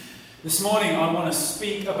This morning I want to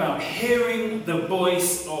speak about hearing the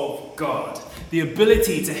voice of God. The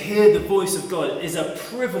ability to hear the voice of God is a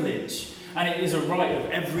privilege and it is a right of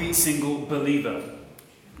every single believer.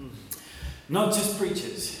 Not just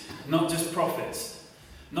preachers, not just prophets,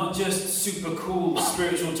 not just super cool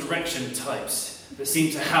spiritual direction types that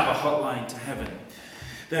seem to have a hotline to heaven.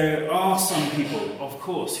 There are some people, of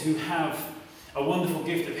course, who have a wonderful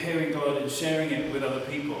gift of hearing God and sharing it with other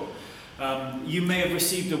people. You may have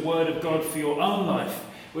received a word of God for your own life,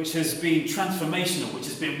 which has been transformational, which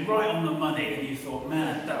has been right on the money, and you thought,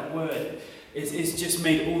 man, that word is just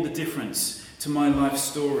made all the difference to my life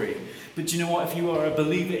story. But you know what? If you are a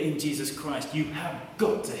believer in Jesus Christ, you have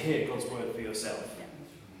got to hear God's word for yourself.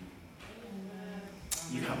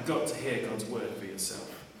 You have got to hear God's word for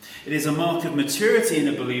yourself. It is a mark of maturity in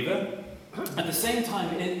a believer. At the same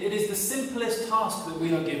time, it is the simplest task that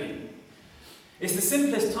we are given. It's the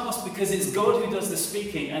simplest task because it's God who does the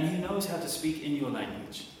speaking and He knows how to speak in your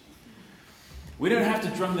language. We don't have to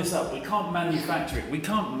drum this up. We can't manufacture it. We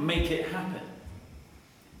can't make it happen.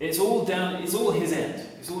 It's all His end.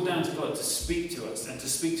 It's all down to God to speak to us and to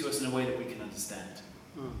speak to us in a way that we can understand.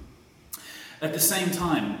 At the same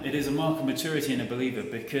time, it is a mark of maturity in a believer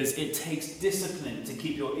because it takes discipline to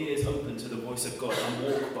keep your ears open to the voice of God and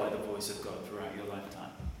walk by the voice of God throughout your lifetime.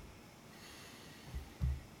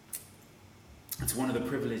 It's one of the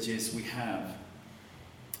privileges we have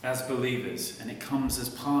as believers, and it comes as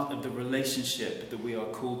part of the relationship that we are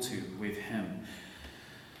called to with Him.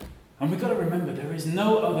 And we've got to remember, there is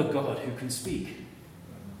no other God who can speak.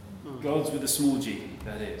 God's with a small g,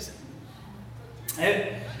 that is.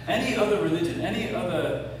 Any other religion, any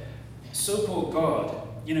other so-called God,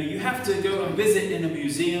 you have to go and visit in a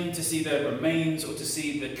museum to see their remains or to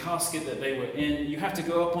see the casket that they were in. You have to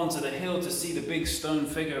go up onto the hill to see the big stone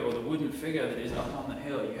figure or the wooden figure that is up on the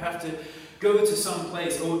hill. You have to go to some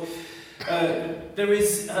place, or there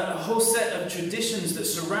is a whole set of traditions that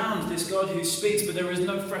surround this God who speaks, but there is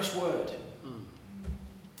no fresh word.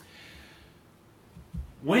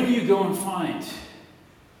 When you go and find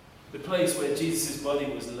the place where Jesus' body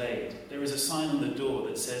was laid, there is a sign on the door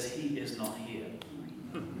that says He is not here.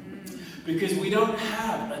 Because we don't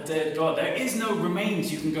have a dead God. There is no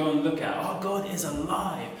remains you can go and look at. Our God is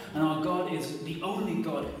alive, and our God is the only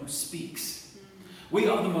God who speaks. We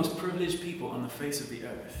are the most privileged people on the face of the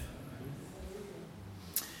earth.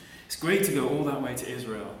 It's great to go all that way to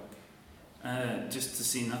Israel just to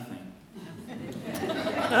see nothing.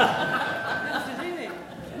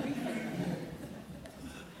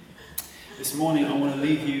 This morning I want to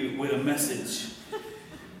leave you with a message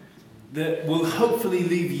that will hopefully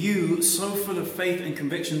leave you so full of faith and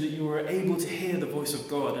conviction that you are able to hear the voice of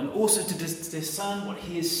God and also to discern what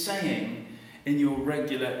He is saying in your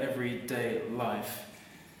regular everyday life.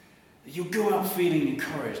 That you'll go out feeling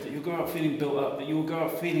encouraged, that you'll go out feeling built up, that you'll go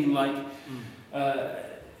out feeling like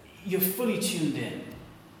you're fully tuned in,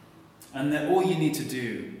 and that all you need to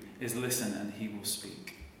do is listen and He will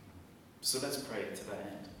speak. So let's pray to that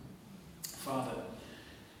end. Father,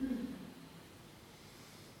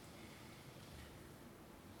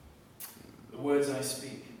 the words I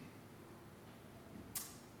speak,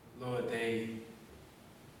 Lord, they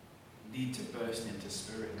need to burst into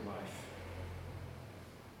spirit life.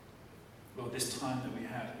 Lord, this time that we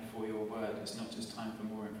have before your word is not just time for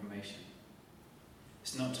more information.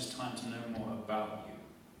 It's not just time to know more about you.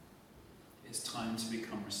 It's time to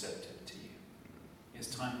become receptive to you.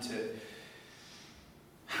 It's time to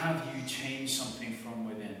have you change something from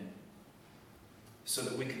within so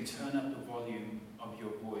that we can turn up the volume of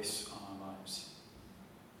your voice on our lives.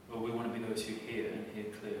 Lord, we want to be those who hear and hear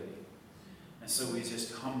clearly. And so we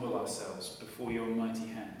just humble ourselves before your mighty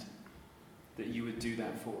hand, that you would do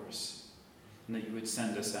that for us, and that you would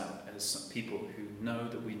send us out as some people who know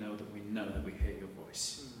that we know that we know that we hear your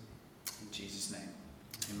voice. In Jesus' name,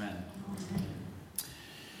 amen.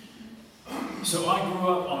 So I grew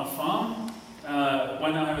up on a farm.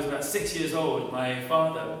 When I was about 6 years old, my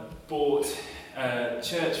father bought a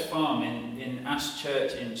church farm in Ash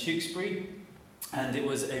Church in Tewkesbury, and it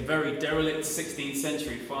was a very derelict 16th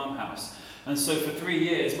century farmhouse. And so for 3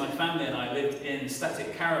 years, my family and I lived in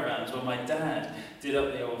static caravans while my dad did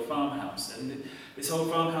up the old farmhouse. And this old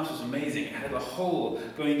farmhouse was amazing. It had a hole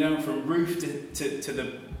going down from roof to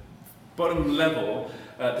the bottom level,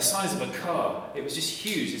 the size of a car. It was just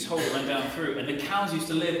huge, this hole that went down through. And the cows used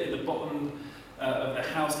to live in the bottom of the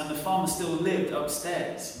house, and the farmer still lived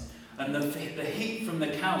upstairs. And the heat from the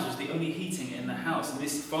cows was the only heating in the house, and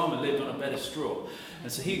this farmer lived on a bed of straw.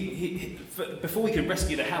 And so before we could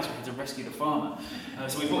rescue the house, we had to rescue the farmer.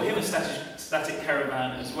 So we bought him a static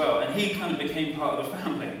caravan as well, and he kind of became part of the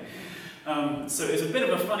family. So it's a bit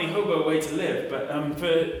of a funny hobo way to live, but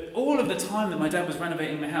for all of the time that my dad was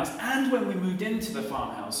renovating the house, and when we moved into the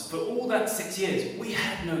farmhouse, for all that 6 years, we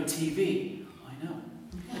had no TV. I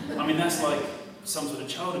know. I mean, that's like some sort of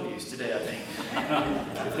child abuse today, I think.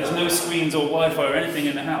 If there's no screens or Wi-Fi or anything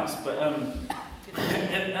in the house. But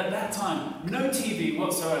at that time, no TV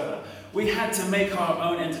whatsoever. We had to make our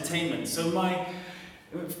own entertainment. So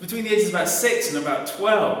between the ages of about 6 and about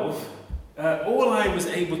 12, all I was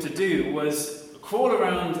able to do was crawl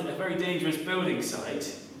around a very dangerous building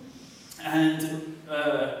site and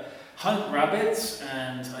hunt rabbits,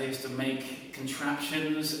 and I used to make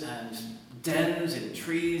contraptions and dens in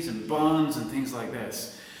trees and barns and things like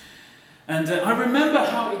this. And I remember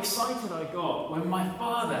how excited I got when my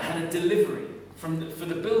father had a delivery for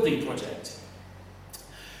the building project.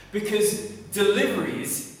 Because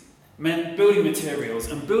deliveries meant building materials,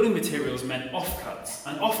 and building materials meant offcuts,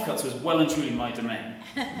 and offcuts was well and truly my domain.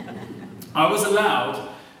 I was allowed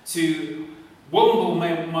to womble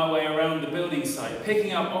my way around the building site,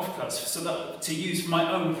 picking up offcuts to use for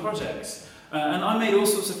my own projects. And I made all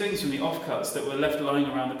sorts of things from the offcuts that were left lying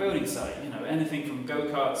around the building site. You know, anything from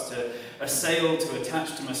go-karts to a sail to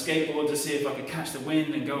attach to my skateboard to see if I could catch the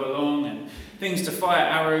wind and go along, and things to fire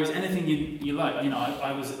arrows, anything you like. You know,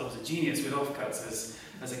 I was a genius with offcuts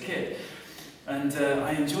as a kid, and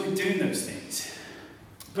I enjoyed doing those things.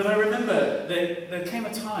 But I remember there came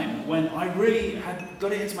a time when I really had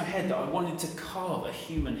got it into my head that I wanted to carve a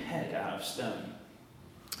human head out of stone.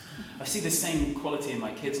 I see the same quality in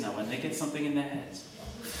my kids now when they get something in their heads.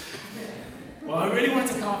 Well, I really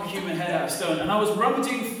wanted to carve a human head out of stone, and I was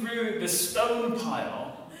rummaging through the stone pile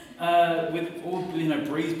with all,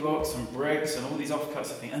 breeze blocks and bricks and all these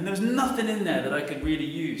offcuts of things, and there was nothing in there that I could really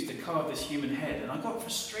use to carve this human head, and I got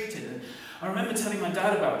frustrated. And I remember telling my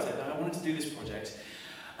dad about it, that I wanted to do this project.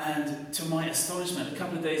 And to my astonishment, a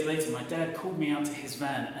couple of days later, my dad called me out to his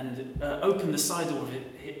van and opened the side door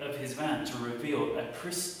of his van to reveal a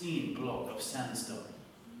pristine block of sandstone,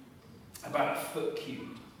 about 1 foot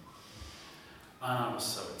cubed. And I was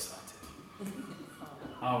so excited.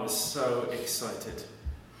 I was so excited.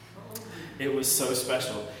 It was so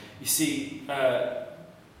special. You see,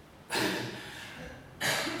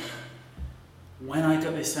 when I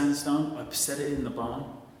got this sandstone, I set it in the barn.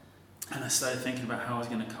 And I started thinking about how I was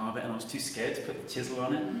going to carve it, and I was too scared to put the chisel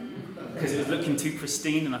on it because it was looking too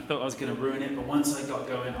pristine, and I thought I was going to ruin it. But once I got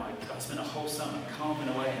going, I spent a whole summer carving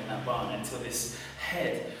away in that barn until this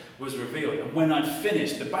head was revealed. And when I'd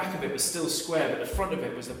finished, the back of it was still square, but the front of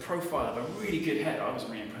it was the profile of a really good head. I was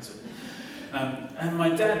really impressed with it. And my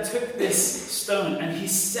dad took this stone and he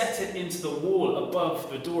set it into the wall above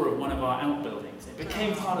the door of one of our outbuildings. It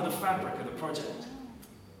became part of the fabric of the project.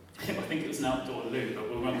 I think it was an outdoor loo, but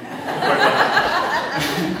we'll run.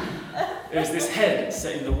 It was this head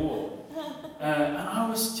set in the wall. And I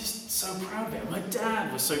was just so proud of it. My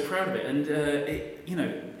dad was so proud of it. And,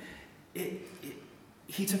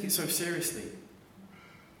 he took it so seriously.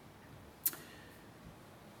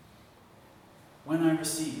 When I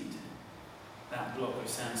received that block of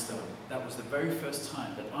sandstone, that was the very first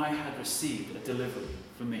time that I had received a delivery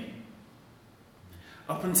from me.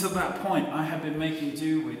 Up until that point, I had been making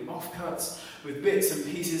do with offcuts, with bits and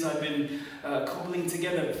pieces. I've been cobbling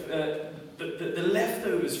together the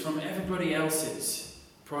leftovers from everybody else's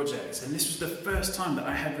projects. And this was the first time that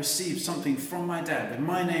I had received something from my dad with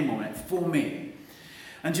my name on it for me.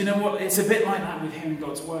 And you know what? It's a bit like that with hearing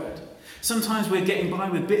God's word. Sometimes we're getting by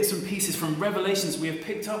with bits and pieces from revelations we have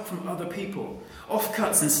picked up from other people,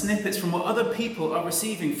 offcuts and snippets from what other people are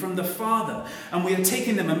receiving from the Father, and we are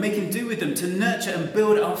taking them and making do with them to nurture and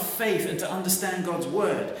build our faith and to understand God's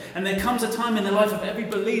word. And there comes a time in the life of every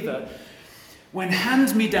believer when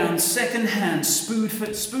hand-me-down, second-hand,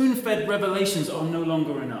 spoon-fed revelations are no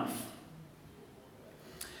longer enough.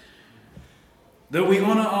 Though we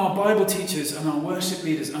honour our Bible teachers and our worship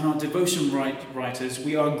leaders and our devotion writers,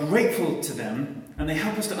 we are grateful to them and they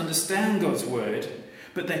help us to understand God's word,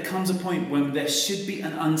 but there comes a point when there should be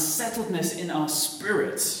an unsettledness in our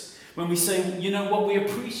spirits when we say, you know what, we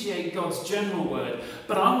appreciate God's general word,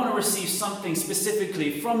 but I want to receive something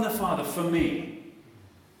specifically from the Father for me.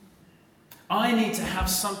 I need to have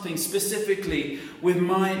something specifically with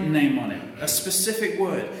my name on it, a specific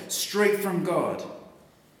word, straight from God.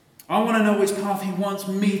 I want to know which path he wants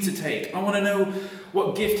me to take. I want to know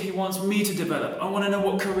what gift he wants me to develop. I want to know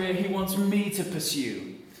what career he wants me to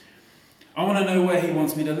pursue. I want to know where he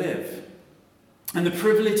wants me to live. And the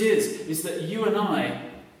privilege is that you and I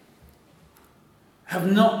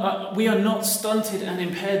we are not stunted and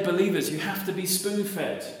impaired believers who have to be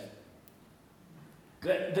spoon-fed.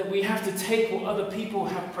 That we have to take what other people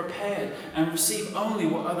have prepared and receive only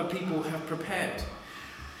what other people have prepared.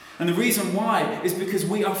 And the reason why is because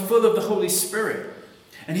we are full of the Holy Spirit.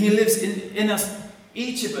 And He lives in us,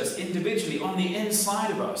 each of us individually, on the inside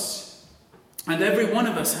of us. And every one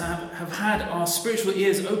of us have had our spiritual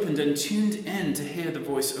ears opened and tuned in to hear the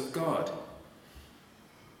voice of God.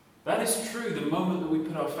 That is true the moment that we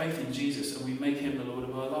put our faith in Jesus and we make Him the Lord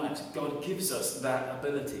of our lives. God gives us that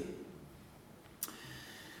ability.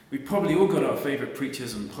 We've probably all got our favourite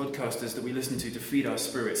preachers and podcasters that we listen to feed our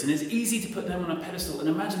spirits. And it's easy to put them on a pedestal and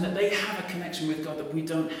imagine that they have a connection with God that we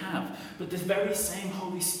don't have. But the very same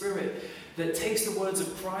Holy Spirit that takes the words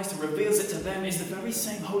of Christ and reveals it to them is the very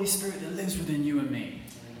same Holy Spirit that lives within you and me.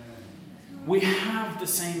 We have the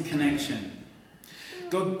same connection.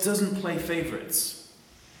 God doesn't play favourites.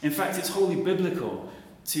 In fact, it's wholly biblical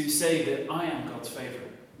to say that I am God's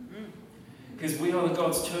favourite. Because we are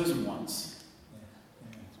God's chosen ones.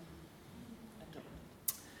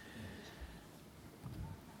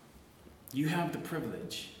 You have the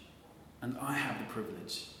privilege, and I have the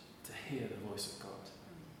privilege, to hear the voice of God.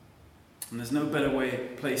 And there's no better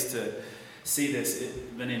place to see this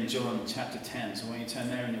than in John chapter 10. So when you turn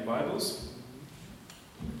there in your Bibles.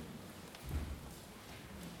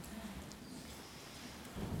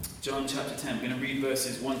 John chapter 10. We're going to read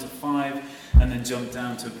verses 1 to 5 and then jump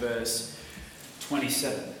down to verse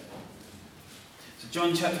 27. So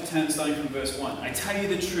John chapter 10, starting from verse 1. I tell you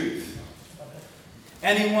the truth.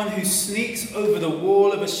 Anyone who sneaks over the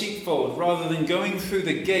wall of a sheepfold rather than going through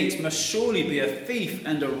the gate must surely be a thief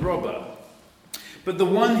and a robber. But the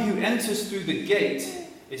one who enters through the gate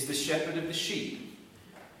is the shepherd of the sheep.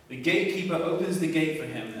 The gatekeeper opens the gate for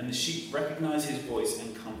him, and the sheep recognize his voice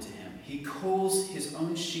and come to him. He calls his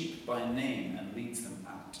own sheep by name and leads them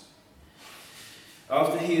out.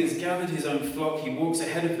 After he has gathered his own flock, he walks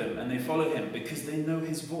ahead of them, and they follow him because they know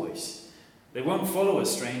his voice. They won't follow a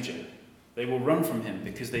stranger. They will run from him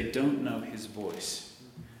because they don't know his voice.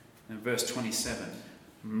 In verse 27,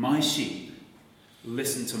 my sheep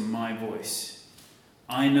listen to my voice.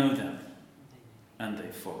 I know them, and they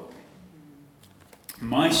follow me.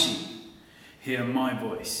 My sheep hear my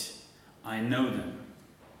voice. I know them,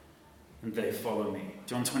 and they follow me.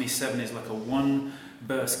 John 27 is like a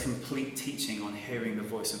one-verse complete teaching on hearing the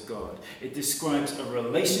voice of God. It describes a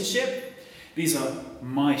relationship. These are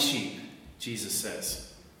my sheep, Jesus says.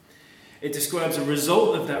 It describes a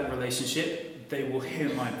result of that relationship. They will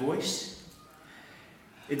hear my voice.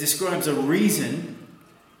 It describes a reason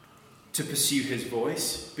to pursue his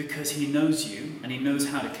voice because he knows you and he knows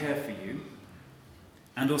how to care for you.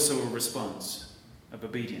 And also a response of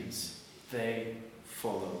obedience. They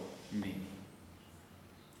follow me.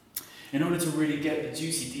 In order to really get the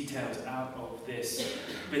juicy details out of this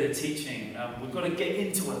bit of teaching, we've got to get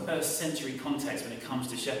into a first century context when it comes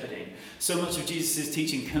to shepherding. So much of Jesus'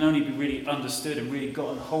 teaching can only be really understood and really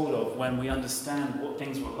gotten hold of when we understand what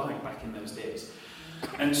things were like back in those days.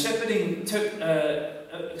 And shepherding took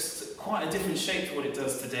quite a different shape to what it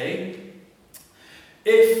does today.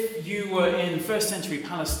 If you were in first century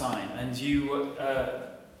Palestine and you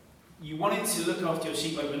wanted to look after your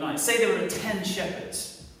sheep overnight, say there were 10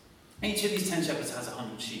 shepherds. Each of these 10 shepherds has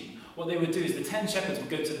 100 sheep. What they would do is the 10 shepherds would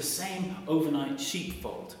go to the same overnight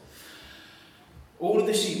sheepfold. All of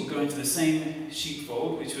the sheep would go into the same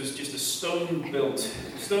sheepfold, which was just a stone-walled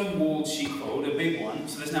sheepfold, a big one.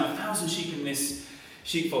 So there's now 1,000 sheep in this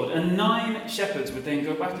sheepfold. And 9 shepherds would then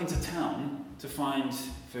go back into town to find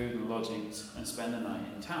food and lodgings and spend the night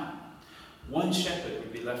in town. 1 shepherd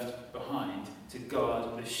would be left behind to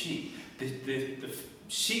guard the sheep. The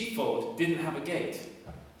sheepfold didn't have a gate.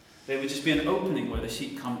 There would just be an opening where the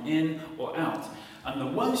sheep come in or out. And the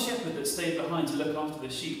 1 shepherd that stayed behind to look after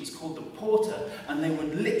the sheep was called the porter, and they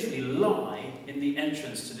would literally lie in the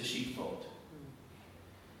entrance to the sheepfold.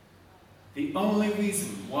 The only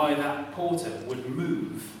reason why that porter would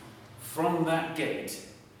move from that gate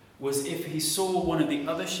was if he saw one of the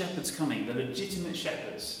other shepherds coming, the legitimate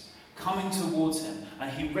shepherds, coming towards him, and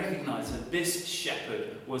he recognized that this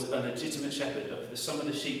shepherd was a legitimate shepherd of some of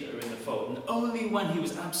the sheep that are in the fold. And only when he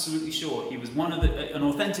was absolutely sure he was an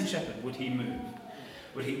authentic shepherd would he move.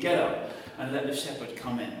 Would he get up and let the shepherd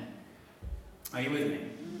come in? Are you with me?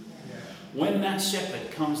 Yeah. When that shepherd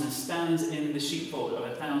comes and stands in the sheepfold of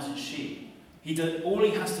 1,000 sheep, all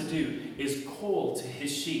he has to do is call to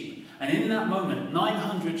his sheep. And in that moment,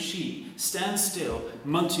 900 sheep stand still,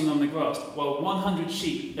 munching on the grass, while 100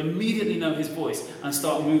 sheep immediately know his voice and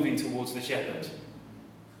start moving towards the shepherd.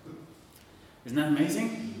 Isn't that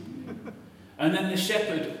amazing? And then the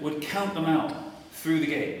shepherd would count them out through the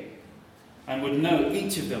gate and would know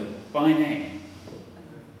each of them by name.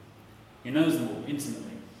 He knows them all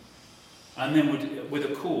intimately. And then with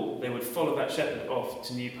a call, they would follow that shepherd off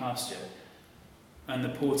to new pasture. And the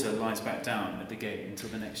porter lies back down at the gate until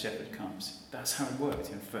the next shepherd comes. That's how it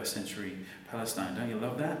worked in first century Palestine. Don't you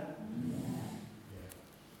love that?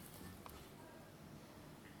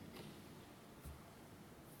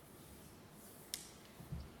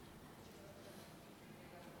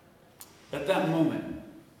 At that moment,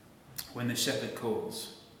 when the shepherd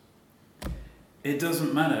calls, it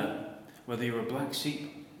doesn't matter whether you're a black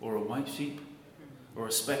sheep or a white sheep or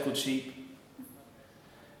a speckled sheep.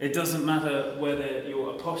 It doesn't matter whether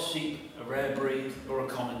you're a posh sheep, a rare breed, or a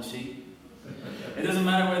common sheep. It doesn't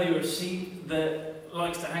matter whether you're a sheep that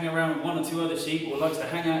likes to hang around with one or two other sheep or likes to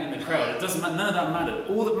hang out in the crowd. It doesn't matter. None of that matters.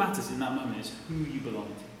 All that matters in that moment is who you belong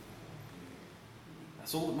to.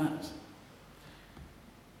 That's all that matters.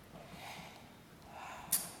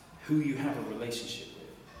 Who you have a relationship with.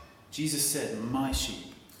 Jesus said, "My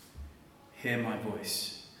sheep hear my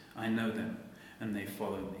voice. I know them, and they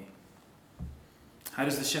follow me." How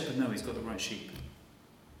does the shepherd know he's got the right sheep?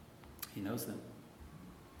 He knows them.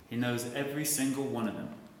 He knows every single one of them.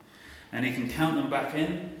 And he can count them back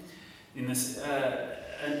in this,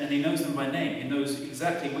 and he knows them by name. He knows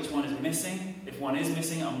exactly which one is missing. If one is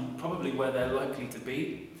missing, I'm probably where they're likely to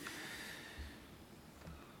be.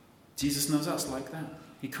 Jesus knows us like that.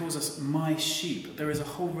 He calls us my sheep. There is a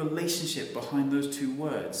whole relationship behind those two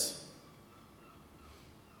words.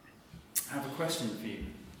 I have a question for you.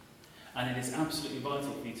 And it is absolutely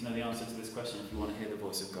vital for you to know the answer to this question if you want to hear the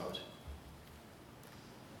voice of God.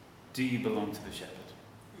 Do you belong to the shepherd?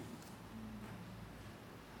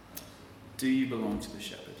 Do you belong to the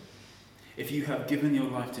shepherd? If you have given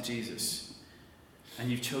your life to Jesus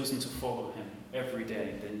and you've chosen to follow him every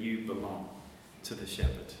day, then you belong to the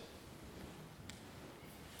shepherd.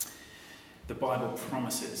 The Bible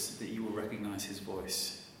promises that you will recognize his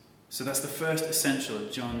voice. So that's the first essential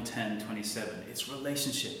of John 10:27. It's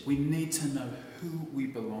relationship. We need to know who we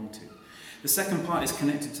belong to. The second part is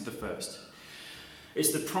connected to the first.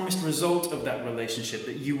 It's the promised result of that relationship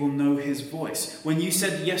that you will know his voice. When you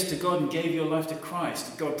said yes to God and gave your life to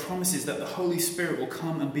Christ, God promises that the Holy Spirit will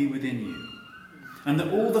come and be within you. And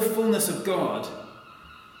that all the fullness of God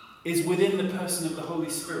is within the person of the Holy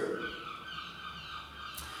Spirit.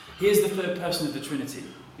 He is the third person of the Trinity.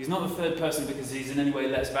 He's not the third person because he's in any way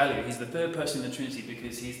less value. He's the third person in the Trinity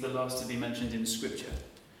because he's the last to be mentioned in Scripture.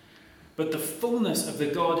 But the fullness of the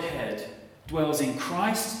Godhead dwells in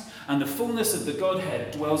Christ, and the fullness of the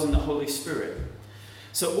Godhead dwells in the Holy Spirit.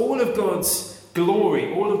 So all of God's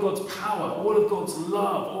glory, all of God's power, all of God's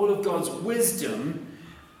love, all of God's wisdom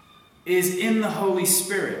is in the Holy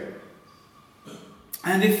Spirit.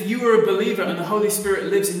 And if you are a believer and the Holy Spirit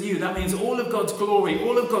lives in you, that means all of God's glory,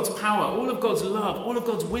 all of God's power, all of God's love, all of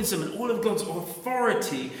God's wisdom, and all of God's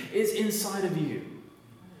authority is inside of you.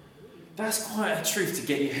 That's quite a truth to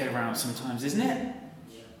get your head around sometimes, isn't it?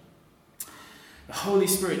 The Holy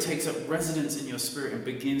Spirit takes up residence in your spirit and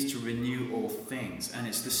begins to renew all things. And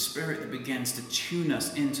it's the Spirit that begins to tune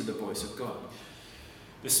us into the voice of God.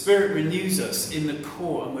 The Spirit renews us in the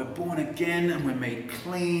core, and we're born again, and we're made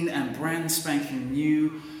clean and brand spanking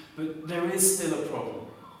new. But there is still a problem,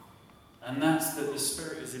 and that's that the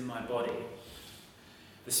Spirit is in my body.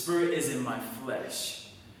 The Spirit is in my flesh.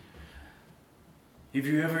 Have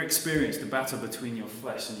you ever experienced the battle between your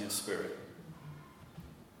flesh and your spirit?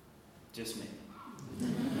 Just me.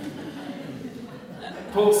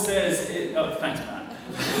 Paul says, thanks, Matt.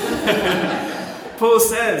 Paul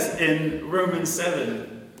says in Romans 7,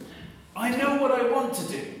 I know what I want to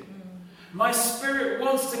do. My spirit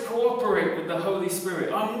wants to cooperate with the Holy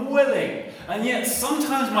Spirit. I'm willing. And yet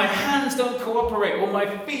sometimes my hands don't cooperate, or my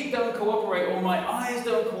feet don't cooperate, or my eyes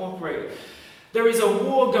don't cooperate. There is a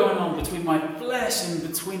war going on between my flesh and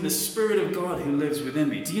between the Spirit of God who lives within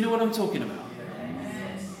me. Do you know what I'm talking about?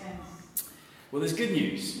 Yes. Well, there's good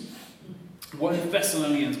news. 1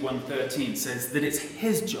 Thessalonians 1:13 says that it's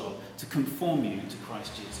his job to conform you to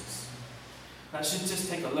Christ Jesus. That should just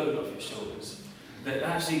take a load off your shoulders. That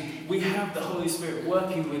actually we have the Holy Spirit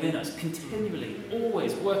working within us, continually,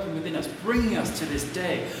 always working within us, bringing us to this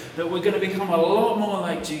day that we're going to become a lot more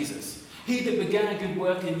like Jesus. He that began a good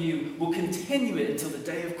work in you will continue it until the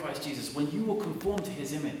day of Christ Jesus, when you will conform to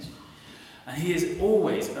his image. And he is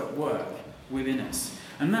always at work within us.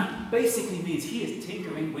 And that basically means he is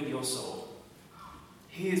tinkering with your soul.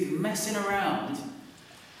 He is messing around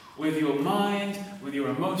with your mind, with your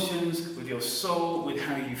emotions, with your soul, with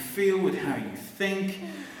how you feel, with how you think.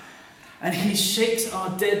 And he shakes our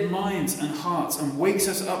dead minds and hearts and wakes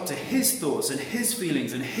us up to his thoughts and his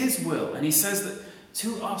feelings and his will. And he says that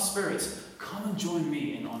to our spirits, come and join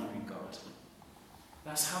me in honouring God.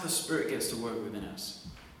 That's how the Spirit gets to work within us.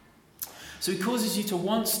 So he causes you to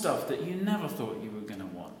want stuff that you never thought you were going to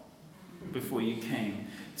want before you came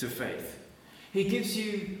to faith. He gives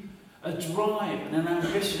you a drive and an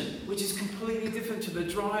ambition, which is completely different to the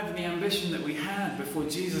drive and the ambition that we had before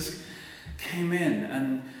Jesus came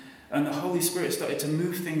in and the Holy Spirit started to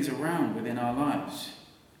move things around within our lives.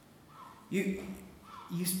 You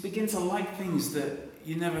begin to like things that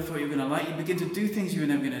you never thought you were going to like. You begin to do things you were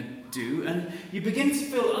never going to do. And you begin to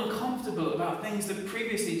feel uncomfortable about things that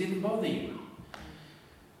previously didn't bother you.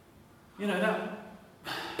 You know, that,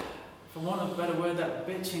 for want of a better word, that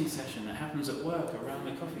bitching session that happens at work around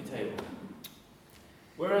the coffee table.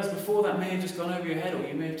 Whereas before that may have just gone over your head or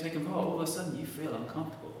you may have taken part, all of a sudden you feel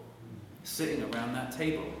uncomfortable sitting around that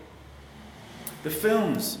table. The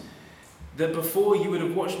films that before you would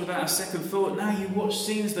have watched without a second thought, now you watch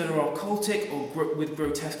scenes that are occultic or with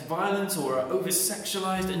grotesque violence or are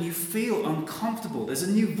over-sexualized and you feel uncomfortable. There's a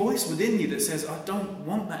new voice within you that says, I don't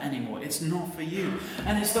want that anymore. It's not for you.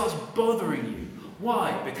 And it starts bothering you.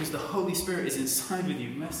 Why? Because the Holy Spirit is inside with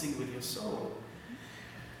you, messing with your soul.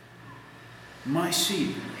 My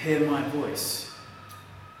sheep hear my voice.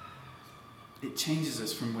 It changes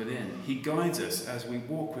us from within. He guides us as we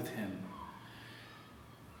walk with him.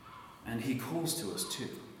 And he calls to us too.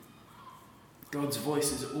 God's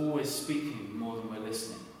voice is always speaking more than we're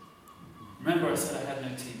listening. Remember I said I had no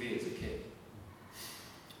TV as a kid.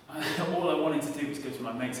 All I wanted to do was go to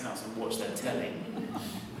my mate's house and watch their telly.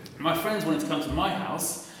 My friends wanted to come to my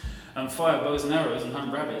house and fire bows and arrows and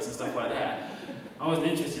hunt rabbits and stuff like that. I wasn't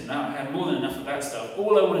interested in that. I had more than enough of that stuff.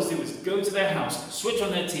 All I wanted to do was go to their house, switch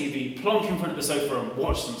on their TV, plonk in front of the sofa and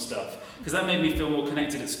watch some stuff. Because that made me feel more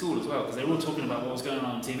connected at school as well, because they were all talking about what was going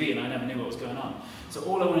on TV and I never knew what was going on. So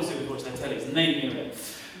all I wanted to do was watch their tellies and they knew it.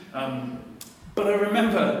 But I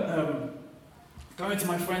remember going to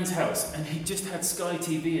my friend's house and he just had Sky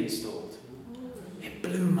TV installed. It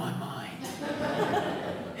blew my mind.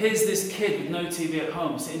 Here's this kid with no TV at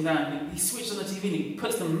home sitting down and he switches on the TV and he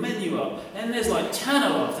puts the menu up and there's like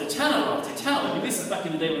channel after channel after channel. I mean, this is back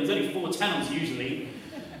in the day when there's only 4 channels usually.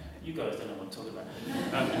 You guys don't know what I'm talking about.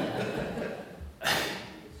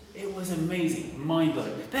 It was amazing,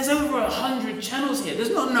 mind-blowing. There's over 100 channels here.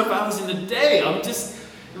 There's not enough hours in the day.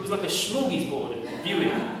 It was like a smorgasbord of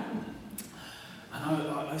viewing. And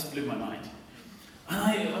I just blew my mind. And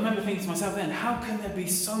I remember thinking to myself then, how can there be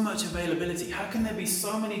so much availability? How can there be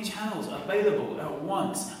so many channels available at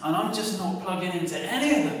once? And I'm just not plugging into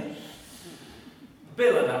any of them. A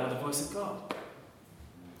bit like that with the voice of God.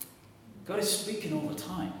 God is speaking all the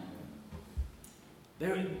time.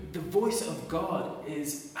 The voice of God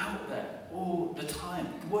is out there all the time.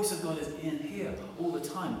 The voice of God is in here all the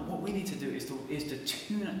time. What we need to do is to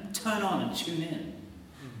turn on and tune in.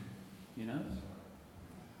 You know?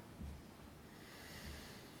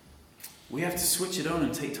 We have to switch it on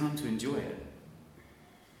and take time to enjoy it.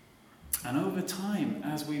 And over time,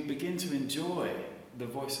 as we begin to enjoy the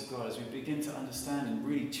voice of God, as we begin to understand and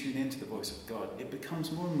really tune into the voice of God, it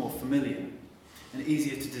becomes more and more familiar and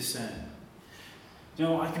easier to discern. You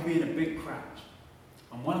know, I can be in a big crowd,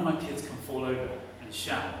 and one of my kids can fall over and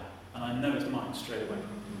shout, and I know it's mine straight away.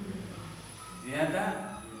 You had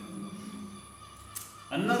that?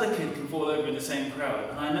 Another kid can fall over in the same crowd,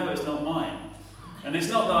 and I know it's not mine. And it's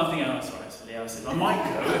not that I'm thinking, oh, sorry, I might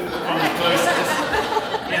go if I'm the closest.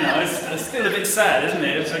 You know, it's still a bit sad, isn't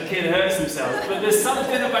it, if a kid hurts himself. But there's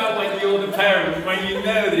something about when you're the parent, when you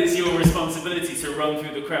know that it's your responsibility to run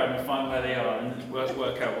through the crowd and find where they are and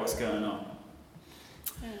work out what's going on.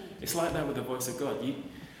 It's like that with the voice of God.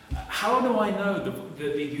 How do I know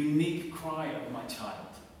the unique cry of my child?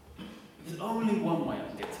 There's only one way I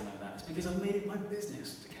can get to know that. It's because I've made it my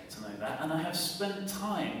business to get to know that. And I have spent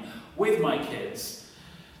time with my kids,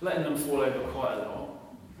 letting them fall over quite a lot,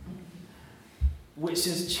 which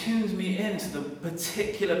has tuned me into the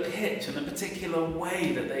particular pitch and the particular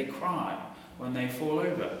way that they cry when they fall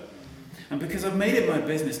over. And because I've made it my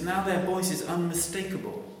business, now their voice is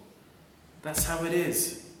unmistakable. That's how it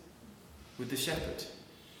is with the shepherd.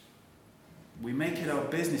 We make it our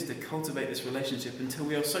business to cultivate this relationship until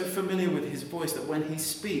we are so familiar with his voice that when he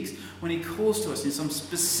speaks, when he calls to us in some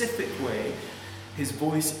specific way, his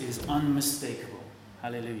voice is unmistakable.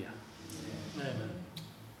 Hallelujah. Amen.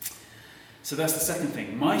 So that's the second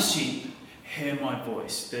thing. My sheep hear my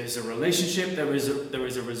voice. There's a relationship. There is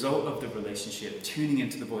a result of the relationship, tuning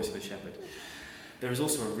into the voice of the shepherd. There is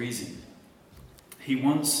also a reason. He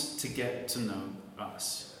wants to get to know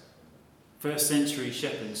us. First century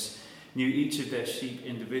shepherds knew each of their sheep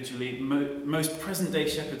individually. Most present-day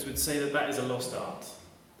shepherds would say that is a lost art.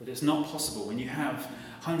 That it's not possible. When you have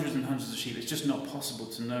hundreds and hundreds of sheep, it's just not possible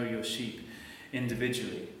to know your sheep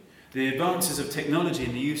individually. The advances of technology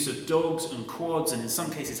and the use of dogs and quads and in some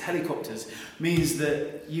cases helicopters means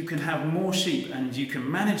that you can have more sheep and you can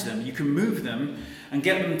manage them, you can move them and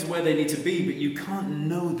get them to where they need to be, but you can't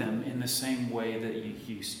know them in the same way that you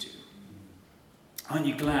used to. Aren't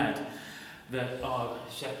you glad that our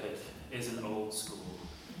shepherd is an old school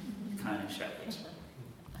kind of shepherd?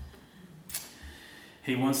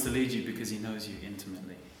 He wants to lead you because he knows you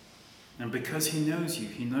intimately. And because he knows you,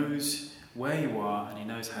 he knows where you are and he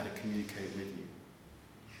knows how to communicate with you.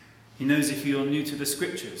 He knows if you're new to the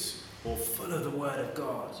scriptures or full of the word of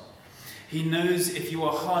God. He knows if you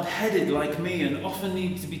are hard-headed like me and often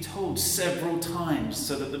need to be told several times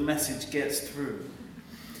so that the message gets through.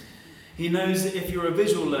 He knows if you're a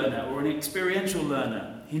visual learner or an experiential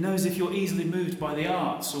learner. He knows if you're easily moved by the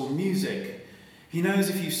arts or music. He knows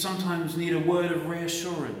if you sometimes need a word of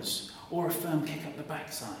reassurance or a firm kick up the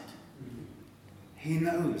backside. He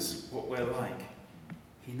knows what we're like.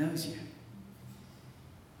 He knows you.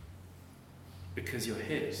 Because you're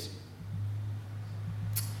his.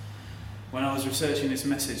 When I was researching this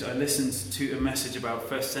message, I listened to a message about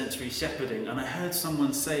first century shepherding, and I heard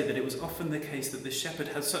someone say that it was often the case that the shepherd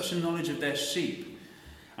had such a knowledge of their sheep,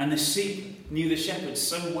 and the sheep knew the shepherd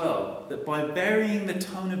so well that by varying the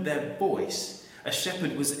tone of their voice, a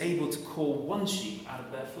shepherd was able to call one sheep out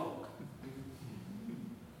of their flock.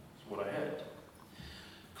 That's what I heard.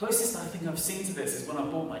 Closest I think I've seen to this is when I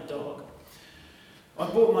bought my dog. I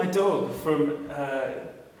bought my dog from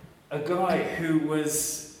a guy who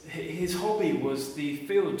was, his hobby was the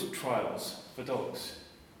field trials for dogs.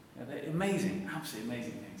 Yeah, they're amazing, absolutely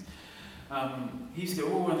amazing things. He used to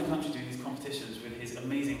go all around the country doing these competitions with his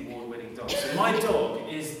amazing award-winning dogs. So my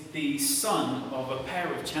dog is the son of a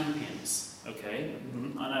pair of champions. Okay,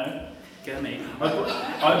 I know, get me.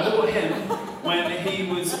 I bought him when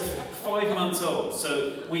he was 5 months old.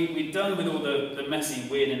 So we'd done with all the messy,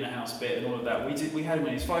 weird in the house bit and all of that. We had him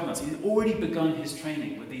when he was 5 months. He'd already begun his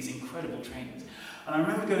training with these incredible trainers. And I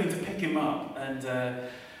remember going to pick him up and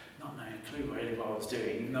not knowing a clue really what I was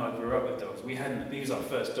doing, even though I grew up with dogs. He was our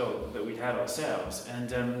first dog that we'd had ourselves. And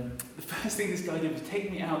the first thing this guy did was take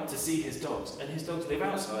me out to see his dogs. And his dogs live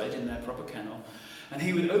outside in their proper kennel. And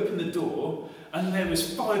he would open the door, and there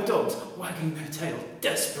was 5 dogs wagging their tail,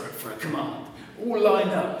 desperate for a command, all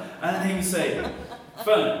lined up. And then he would say,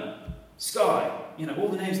 Fern, Sky, all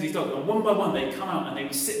the names of these dogs. And one by one, they'd come out and they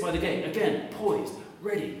would sit by the gate, again, poised,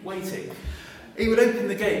 ready, waiting. He would open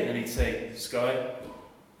the gate and he'd say, Sky,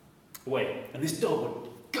 wait. And this dog would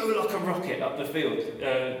go like a rocket up the field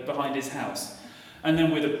behind his house. And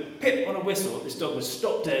then with a pip on a whistle, this dog would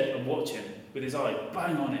stop dead and watch him with his eye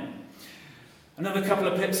bang on him. Another couple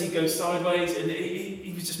of pips, he'd go sideways, and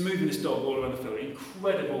he was just moving this dog all around the field.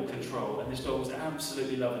 Incredible control, and this dog was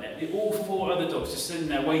absolutely loving it. All 4 other dogs just sitting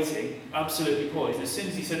there waiting, absolutely poised. As soon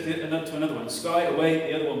as he said to another one, Sky,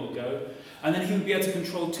 away, the other one would go. And then he would be able to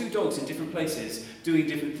control 2 dogs in different places, doing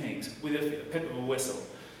different things, with a pip of a whistle.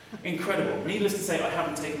 Incredible. Needless to say, I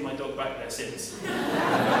haven't taken my dog back there since.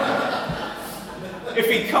 If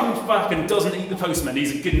he comes back and doesn't eat the postman,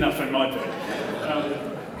 he's a good enough friend in my book.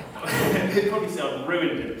 He'd probably say I've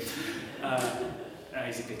ruined him.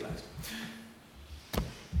 He's a good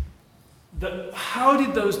lad. How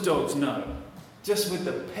did those dogs know, just with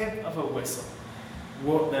the pip of a whistle,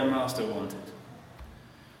 what their master wanted?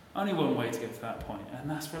 Only one way to get to that point, and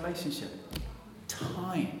that's relationship.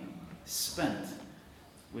 Time spent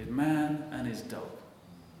with man and his dog,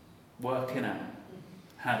 working out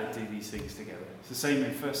how to do these things together. It's the same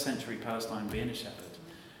in first century Palestine, being a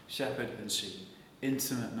shepherd and sheep.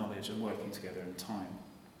 Intimate knowledge and working together in time.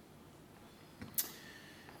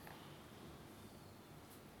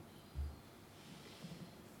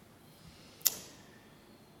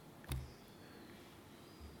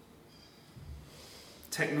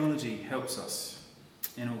 Technology helps us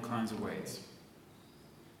in all kinds of ways,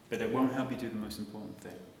 but it won't help you do the most important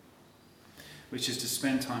thing, which is to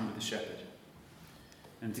spend time with the shepherd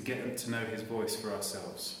and to get to know his voice for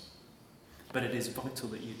ourselves. But it is vital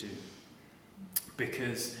that you do.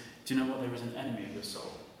 Because, do you know what? There is an enemy of your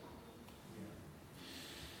soul.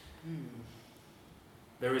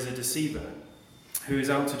 There is a deceiver who is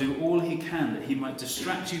out to do all he can that he might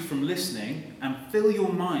distract you from listening and fill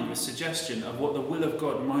your mind with suggestion of what the will of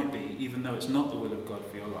God might be, even though it's not the will of God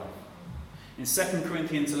for your life. In 2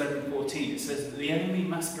 Corinthians 11:14, it says that the enemy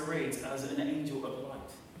masquerades as an angel of light.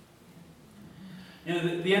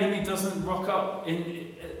 The enemy doesn't rock up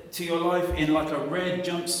to your life in like a red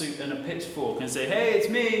jumpsuit and a pitchfork and say, hey, it's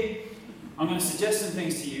me, I'm going to suggest some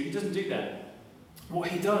things to you. He doesn't do that. What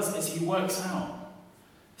he does is he works out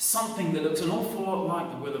something that looks an awful lot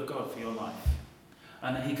like the will of God for your life.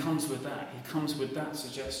 And he comes with that. He comes with that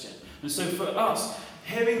suggestion. And so for us,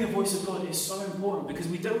 hearing the voice of God is so important because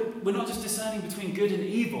we're not just discerning between good and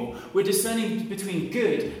evil, we're discerning between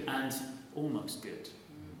good and almost good.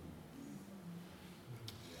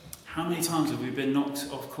 How many times have we been knocked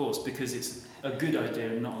off course because it's a good idea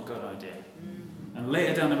and not a good idea? And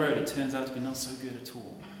later down the road, it turns out to be not so good at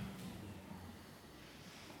all.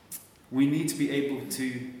 We need to be able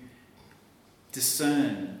to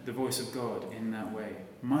discern the voice of God in that way.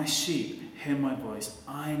 My sheep hear my voice,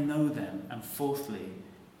 I know them, and fourthly,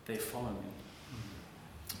 they follow me.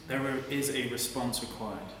 There is a response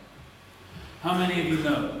required. How many of you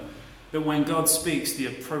know that when God speaks, the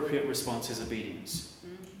appropriate response is obedience?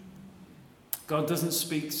 God doesn't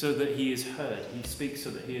speak so that he is heard, he speaks so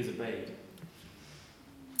that he is obeyed.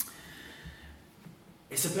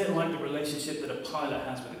 It's a bit like the relationship that a pilot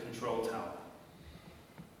has with a control tower.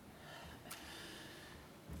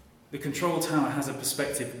 The control tower has a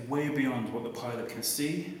perspective way beyond what the pilot can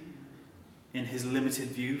see in his limited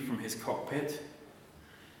view from his cockpit.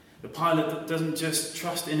 The pilot doesn't just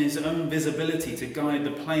trust in his own visibility to guide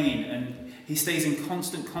the plane, and he stays in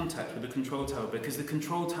constant contact with the control tower because the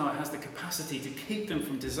control tower has the capacity to keep them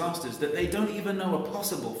from disasters that they don't even know are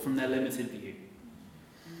possible from their limited view.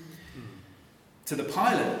 To the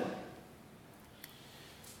pilot,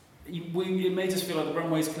 it may just feel like the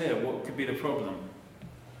runway's clear, what could be the problem?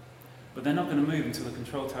 But they're not going to move until the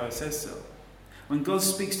control tower says so. When God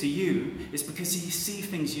speaks to you, it's because he sees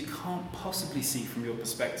things you can't possibly see from your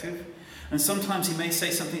perspective. And sometimes he may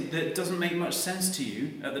say something that doesn't make much sense to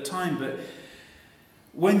you at the time, but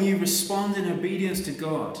when you respond in obedience to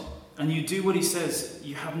God and you do what he says,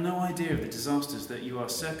 you have no idea of the disasters that you are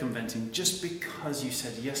circumventing just because you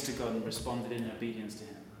said yes to God and responded in obedience to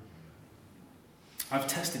him. I've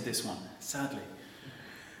tested this one, sadly.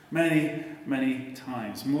 Many, many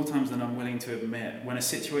times, more times than I'm willing to admit, when a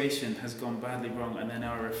situation has gone badly wrong and then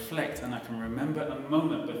I reflect and I can remember a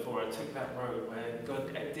moment before I took that road where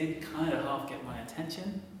God did kind of half get my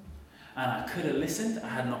attention and I could have listened, I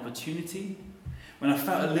had an opportunity. When I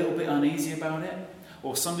felt a little bit uneasy about it,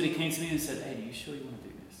 or somebody came to me and said, hey, are you sure you want to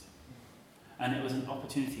do this? And it was an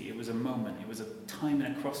opportunity, it was a moment, it was a time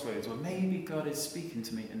in a crossroads where maybe God is speaking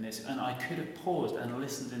to me in this, and I could have paused and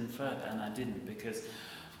listened in further, and I didn't because,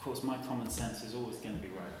 of course, my common sense is always going to be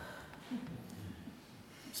right.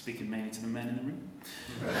 Speaking mainly to the men in the room.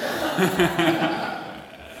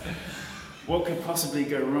 What could possibly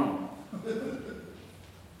go wrong?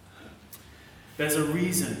 There's a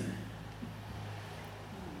reason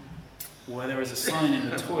why there is a sign in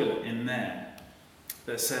the toilet in there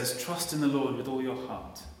that says, trust in the Lord with all your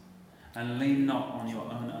heart and lean not on your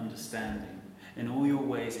own understanding. In all your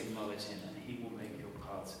ways acknowledge him and he will make your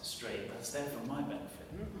paths straight. That's there for my benefit.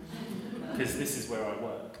 Because this is where I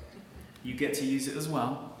work. You get to use it as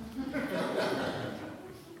well.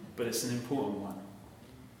 But it's an important one.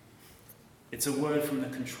 It's a word from the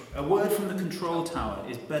control tower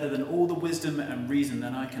is better than all the wisdom and reason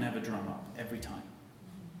that I can ever drum up every time.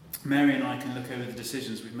 Mary and I can look over the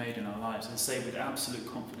decisions we've made in our lives and say with absolute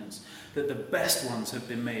confidence that the best ones that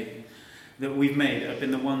we've made have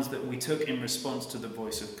been the ones that we took in response to the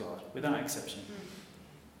voice of God, without exception.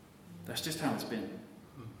 That's just how it's been.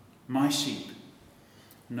 My sheep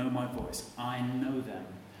know my voice. I know them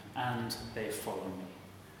and they follow me.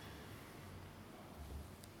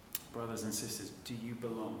 Brothers and sisters, do you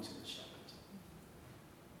belong to the shepherd?